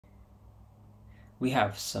we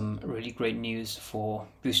have some really great news for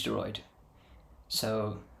Boosteroid.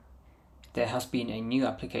 So there has been a new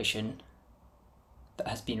application that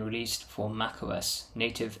has been released for macOS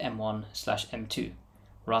native M1/M2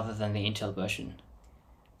 rather than the Intel version.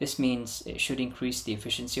 This means it should increase the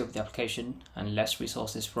efficiency of the application and less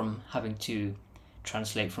resources from having to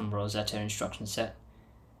translate from Rosetta instruction set,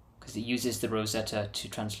 because it uses the Rosetta to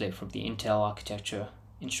translate from the Intel architecture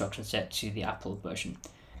instruction set to the Apple version.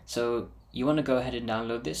 So you want to go ahead and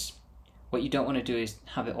download this. What you don't want to do is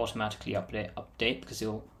have it automatically update because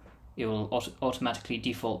it will automatically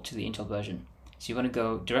default to the Intel version. So you want to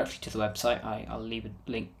go directly to the website. I'll leave a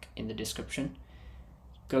link in the description.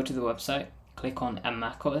 Go to the website, click on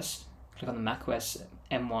macOS, click on the macOS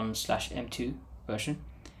M1/M2 version,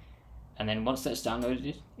 and then once that's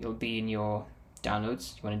downloaded, it'll be in your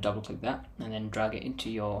downloads. You want to double click that and then drag it into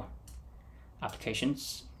your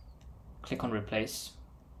applications. Click on replace.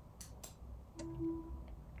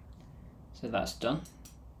 So that's done.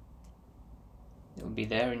 It will be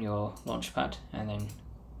there in your launchpad, and then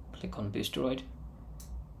click on Boosteroid,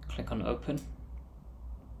 click on open.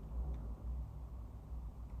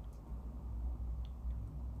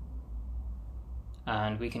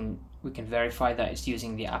 And we can verify that it's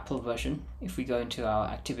using the Apple version if we go into our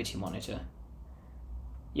activity monitor.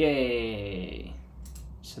 Yay!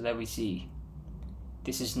 So there we see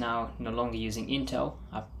this is now no longer using Intel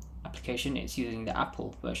application, it's using the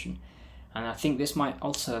Apple version. And I think this might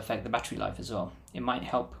also affect the battery life as well. It might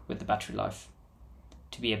help with the battery life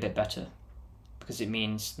to be a bit better, because it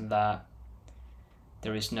means that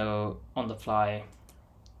there is no on-the-fly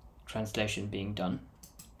translation being done.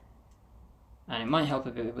 And it might help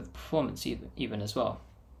a bit with performance even as well.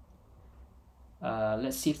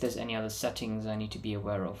 Let's see if there's any other settings I need to be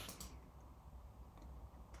aware of.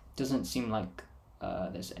 Doesn't seem like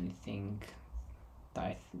there's anything that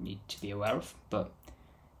I need to be aware of, but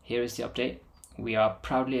here is the update. We are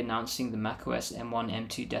proudly announcing the macOS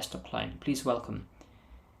M1/M2 desktop client. Please welcome.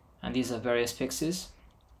 And these are various fixes.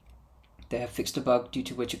 They have fixed a bug due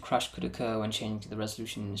to which a crash could occur when changing the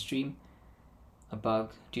resolution in the stream, a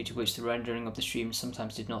bug due to which the rendering of the stream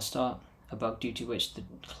sometimes did not start, a bug due to which the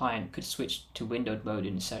client could switch to windowed mode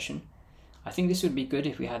in a session. I think this would be good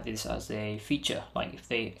if we had this as a feature, like if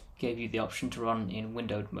they gave you the option to run in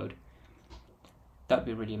windowed mode. That would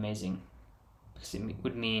be really amazing, because it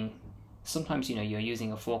would mean sometimes you're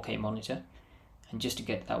using a 4K monitor, and just to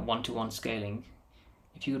get that 1:1 scaling,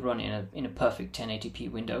 if you could run in a perfect 1080p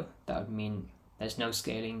window, that would mean there's no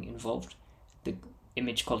scaling involved. The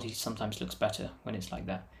image quality sometimes looks better when it's like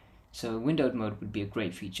that. So windowed mode would be a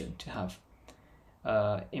great feature to have.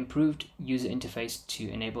 Improved user interface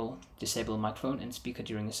to disable microphone and speaker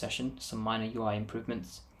during a session, some minor UI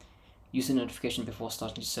improvements. User notification before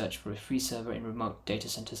starting to search for a free server in remote data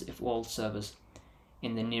centers if all servers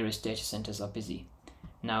in the nearest data centers are busy.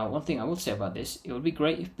 Now, one thing I will say about this, it would be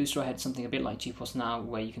great if Boosteroid had something a bit like GeForce Now,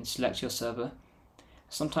 where you can select your server.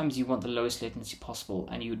 Sometimes you want the lowest latency possible,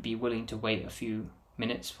 and you would be willing to wait a few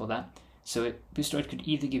minutes for that. So Boosteroid could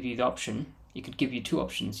either give you the option, it could give you two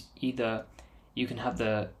options. Either you can have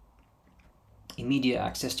the immediate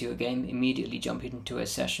access to your game, immediately jump into a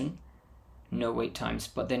session, no wait times,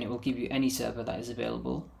 but then it will give you any server that is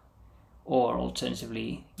available. Or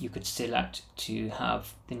alternatively, you could select to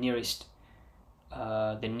have the nearest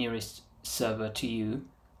server to you,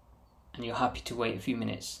 and you're happy to wait a few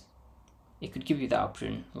minutes. It could give you that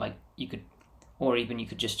option, like you could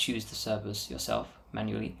just choose the servers yourself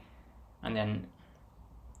manually, and then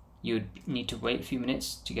you'd need to wait a few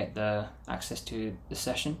minutes to get the access to the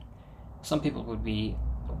session. Some people would be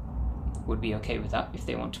okay with that if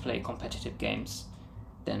they want to play competitive games.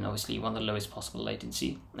 Then obviously you want the lowest possible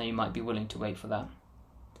latency, and you might be willing to wait for that.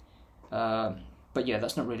 But yeah,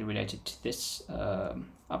 that's not really related to this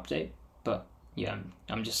update, but yeah,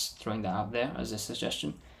 I'm just throwing that out there as a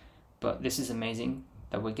suggestion. But this is amazing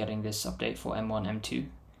that we're getting this update for M1/M2.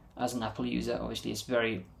 As an Apple user, obviously it's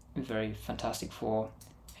very, very fantastic for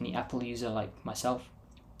any Apple user like myself.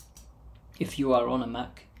 If you are on a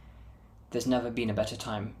Mac, there's never been a better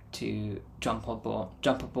time to jump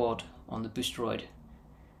aboard on the Boosteroid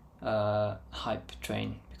hype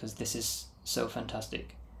train, because this is so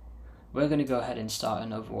fantastic. We're going to go ahead and start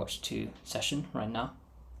an Overwatch 2 session right now,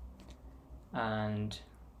 and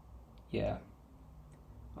yeah,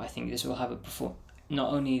 I think this will have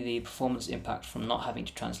not only the performance impact from not having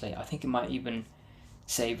to translate, I think it might even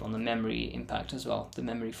save on the memory impact as well, the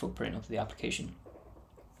memory footprint of the application.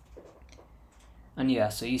 And yeah,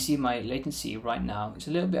 so you see my latency right now is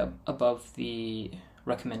a little bit above the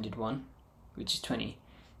recommended one, which is 20.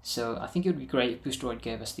 So I think it would be great if Boosteroid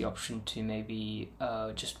gave us the option to maybe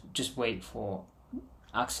just wait for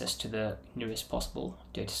access to the nearest possible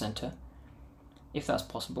data center, if that's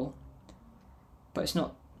possible. But it's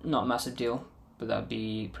not a massive deal, but that would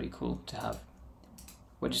be pretty cool to have.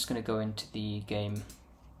 We're just going to go into the game,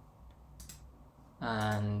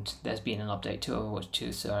 and there's been an update to Overwatch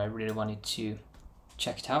 2, so I really wanted to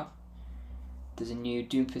check it out. There's a new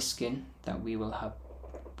Doomfist skin that we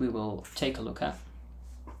will take a look at.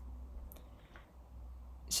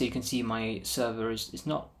 So you can see my server is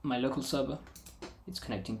not my local server, it's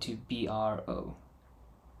connecting to BRO.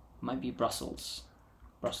 Might be Brussels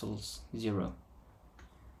 0.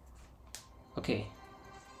 Okay,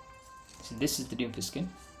 so this is the Doomfist skin.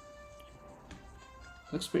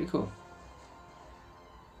 Looks pretty cool.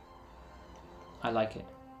 I like it.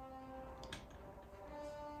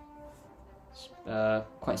 It's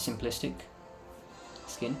quite simplistic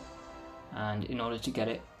skin, and in order to get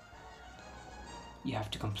it, you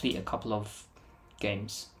have to complete a couple of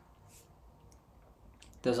games.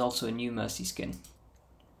 There's also a new Mercy skin,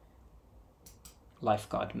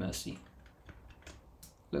 Lifeguard Mercy.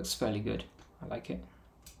 Looks fairly good, I like it.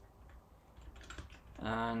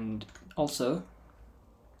 And also,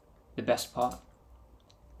 the best part,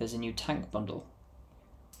 there's a new tank bundle.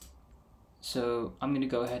 So I'm going to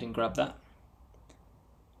go ahead and grab that.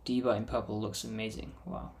 D.Va in purple looks amazing.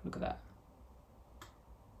 Wow, look at that.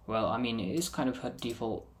 Well, I mean, it is kind of her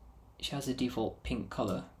default, she has a default pink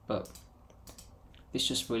color, but this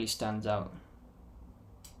just really stands out.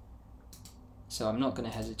 So I'm not going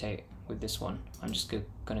to hesitate with this one. I'm just going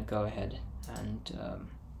to go ahead and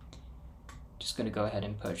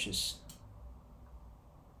purchase.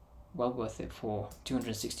 Well worth it for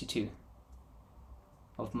 262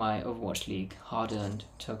 of my Overwatch League hard-earned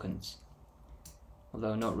tokens.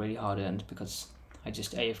 Although not really hard-earned, because I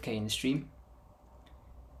just AFK in the stream,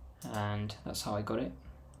 and that's how I got it.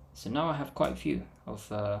 So now I have quite a few of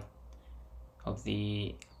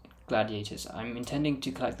the gladiators. I'm intending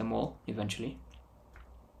to collect them all eventually.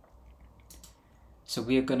 So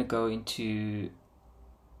we're going to go into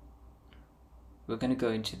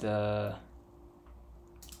the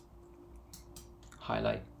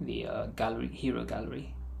highlight, the gallery, hero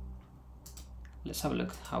gallery. Let's have a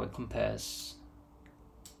look how it compares.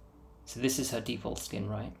 So this is her default skin,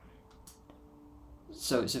 right?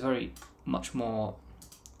 So it's a very much more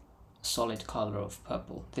solid color of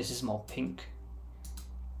purple. This is more pink,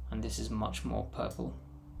 and this is much more purple.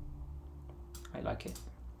 I like it.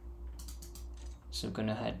 So we're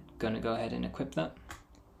gonna go ahead and equip that.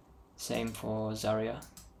 Same for Zarya.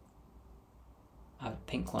 I have a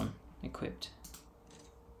pink one equipped.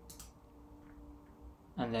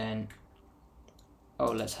 And then,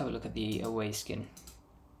 oh, let's have a look at the away skin.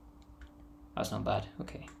 That's not bad,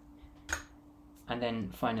 okay. And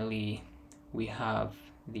then finally, we have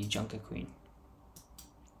the Junker Queen.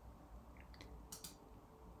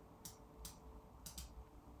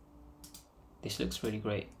 This looks really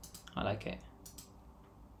great, I like it.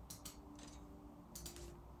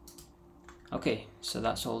 Okay, so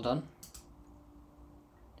that's all done.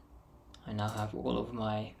 I now have all of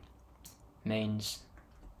my mains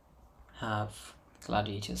have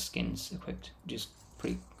gladiator skins equipped, which is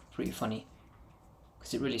pretty funny,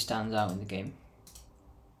 because it really stands out in the game.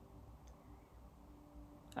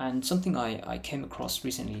 And something I came across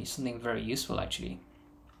recently, something very useful actually,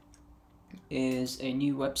 is a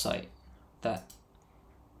new website that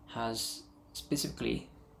has specifically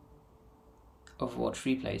Overwatch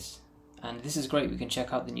replays. And this is great, we can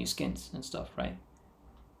check out the new skins and stuff, right?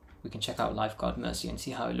 We can check out Lifeguard Mercy and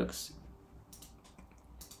see how it looks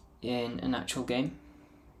in an actual game.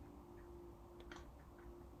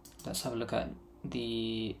 Let's have a look at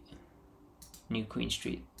the new Queen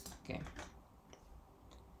Street game.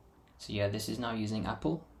 So yeah, this is now using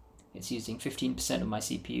Apple. It's using 15% of my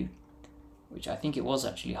CPU, which I think it was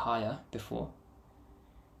actually higher before.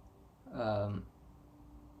 But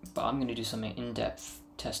I'm going to do some in-depth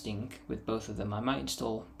testing with both of them. I might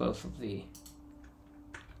install both of the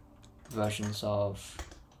versions of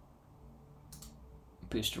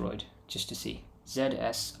Boosteroid just to see.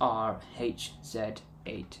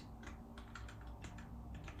 ZSRHZ8.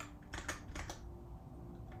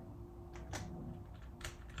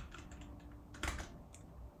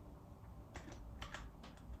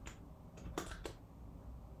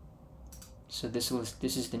 So this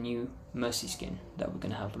is the new Mercy skin that we're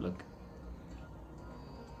going to have a look.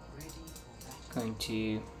 Going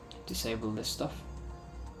to disable this stuff.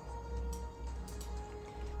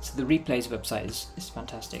 So the replays website is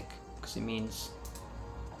fantastic, because it means,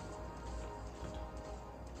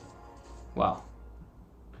 wow,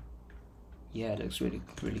 yeah, it looks really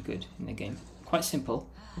good in the game. Quite simple.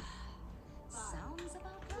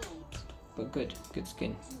 but good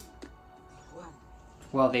skin.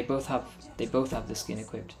 Well, they both have the skin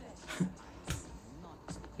equipped.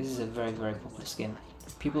 This is a very popular skin.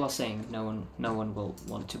 People are saying no one will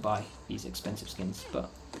want to buy these expensive skins, but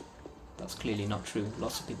that's clearly not true.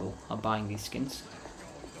 Lots of people are buying these skins.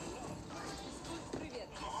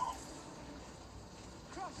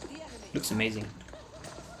 Looks amazing,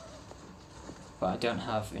 but I don't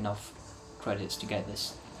have enough credits to get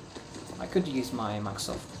this. I could use my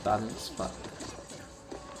Microsoft balance, but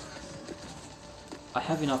I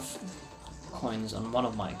have enough coins on one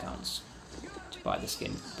of my accounts to buy the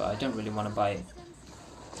skin, but I don't really want to buy it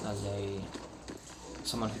as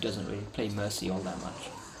someone who doesn't really play Mercy all that much.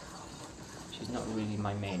 She's not really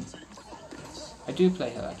my main. I do play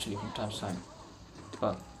her actually from time to time,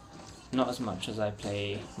 but not as much as I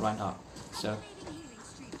play Reinhardt, so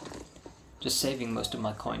just saving most of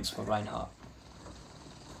my coins for Reinhardt.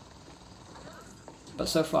 But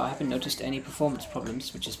so far I haven't noticed any performance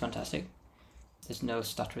problems, which is fantastic. There's no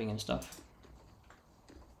stuttering and stuff.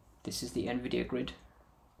 This is the NVIDIA grid,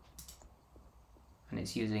 and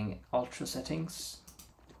it's using ultra settings.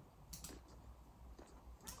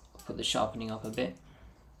 Put the sharpening up a bit.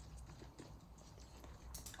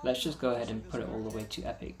 Let's just go ahead and put it all the way to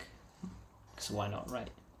epic, because why not, right?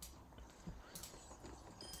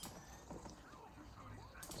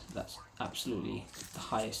 So that's absolutely the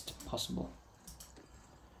highest possible.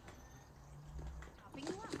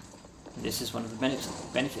 And this is one of the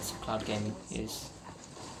benefits of cloud gaming, is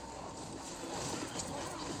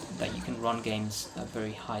that you can run games at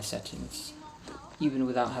very high settings, even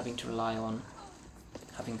without having to rely on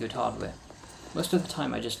having good hardware. Most of the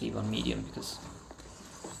time I just leave on medium because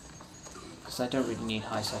I don't really need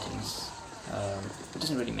high settings. It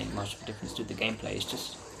doesn't really make much of a difference to the gameplay. It's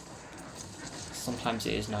just sometimes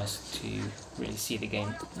it is nice to really see the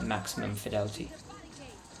game at maximum fidelity.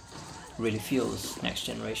 Really feels next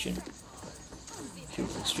generation.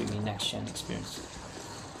 Feels extremely next gen experience.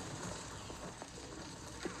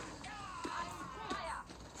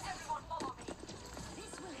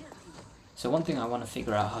 So one thing I want to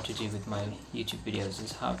figure out how to do with my YouTube videos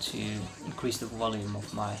is how to increase the volume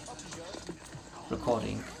of my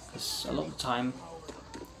recording, because a lot of the time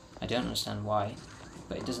I don't understand why,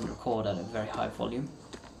 but it doesn't record at a very high volume.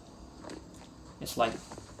 It's like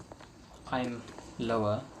I'm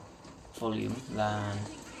lower volume than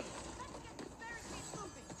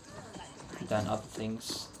other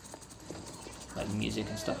things like music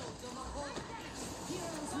and stuff.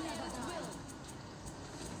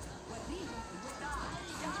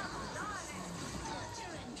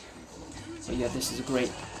 But yeah, this is a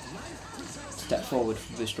great step forward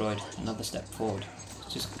for Boosteroid, another step forward. It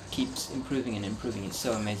just keeps improving and improving, it's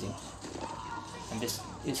so amazing. And this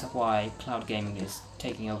is why cloud gaming is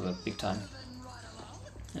taking over big time.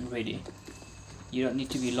 And really, you don't need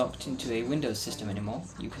to be locked into a Windows system anymore.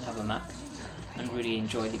 You can have a Mac and really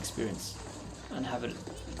enjoy the experience, and have it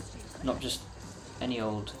not just any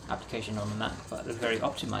old application on the Mac, but a very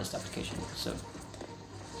optimized application. So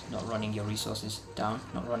not running your resources down,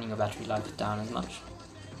 not running your battery life down as much,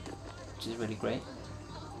 which is really great.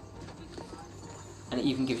 And it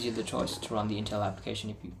even gives you the choice to run the Intel application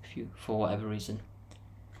if you for whatever reason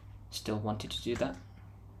still wanted to do that.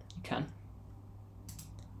 You can.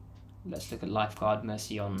 Let's look at Lifeguard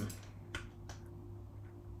Mercy on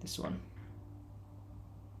this one.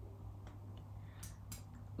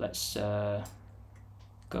 Let's go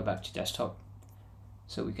back to desktop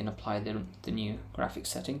so we can apply the new graphics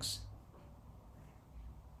settings.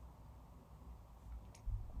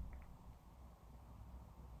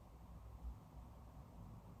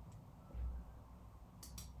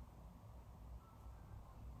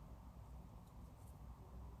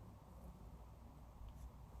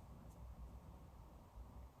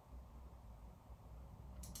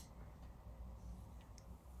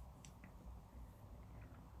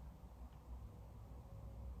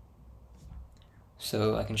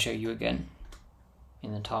 So I can show you again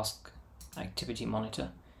in the task activity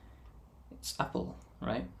monitor. It's Apple,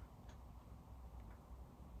 right?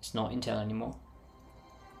 It's not Intel anymore,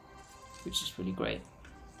 which is really great.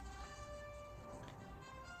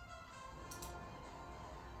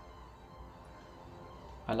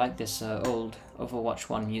 I like this old Overwatch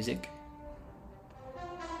 1 music.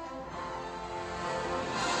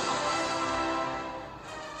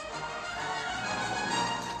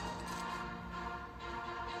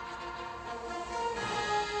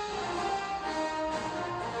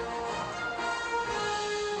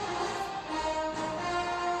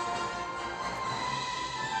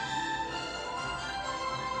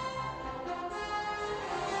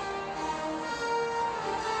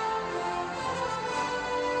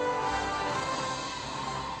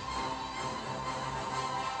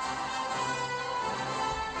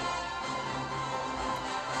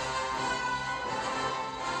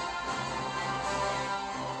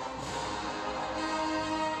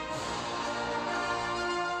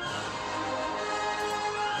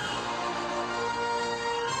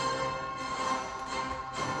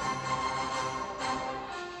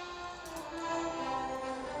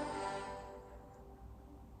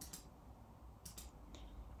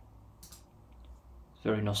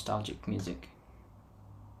 Very nostalgic music.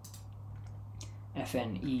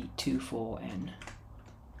 FNE24N.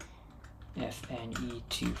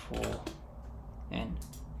 FNE24N.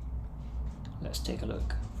 Let's take a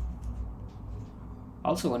look. I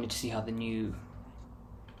also wanted to see how the new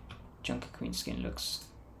Junker Queen skin looks,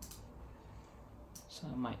 so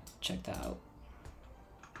I might check that out.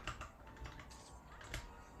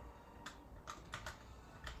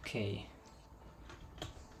 Okay.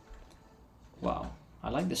 Wow, I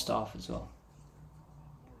like the staff as well.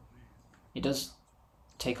 It does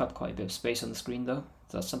take up quite a bit of space on the screen though.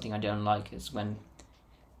 That's something I don't like, is when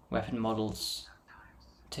weapon models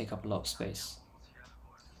take up a lot of space.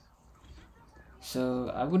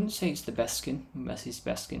 So I wouldn't say it's the best skin, Messi's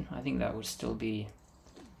best skin. I think that would still be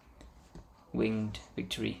Winged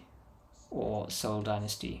Victory or Soul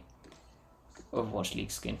Dynasty Overwatch League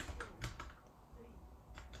skin.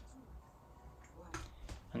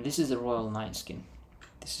 And this is the Royal Knight skin.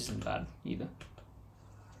 This isn't bad either.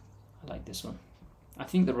 I like this one. I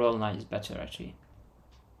think the Royal Knight is better actually.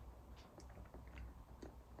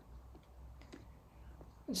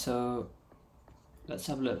 So let's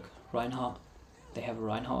have a look. Reinhardt. They have a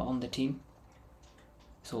Reinhardt on the team.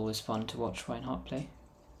 It's always fun to watch Reinhardt play.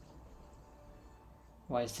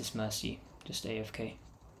 Why is this Mercy just AFK?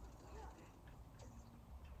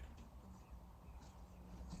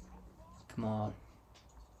 Come on.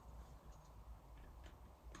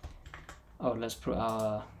 Oh, let's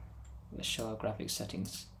show our graphics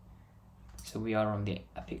settings. So we are on the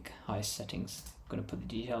Epic high settings. I'm gonna put the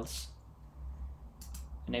details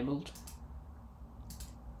enabled.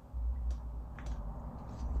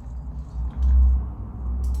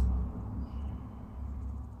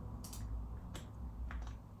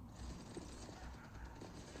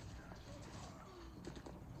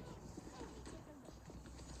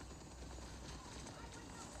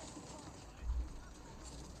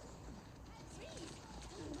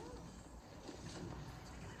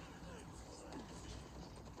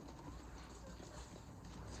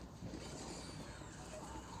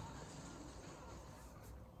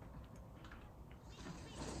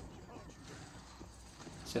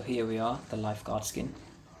 So here we are, the Lifeguard skin.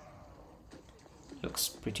 Looks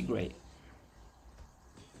pretty great.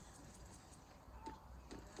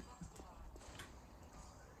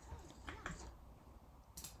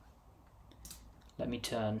 Let me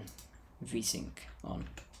turn VSync on.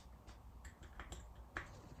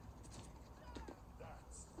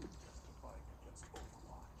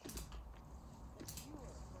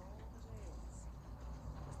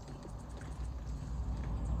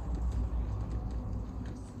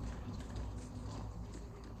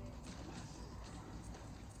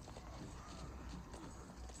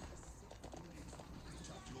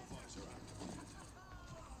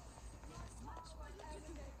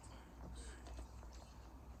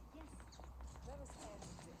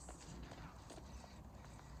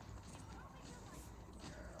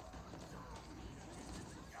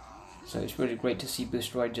 So it's really great to see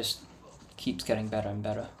Boosteroid just keeps getting better and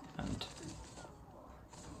better, and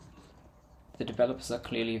the developers are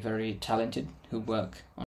clearly very talented who work on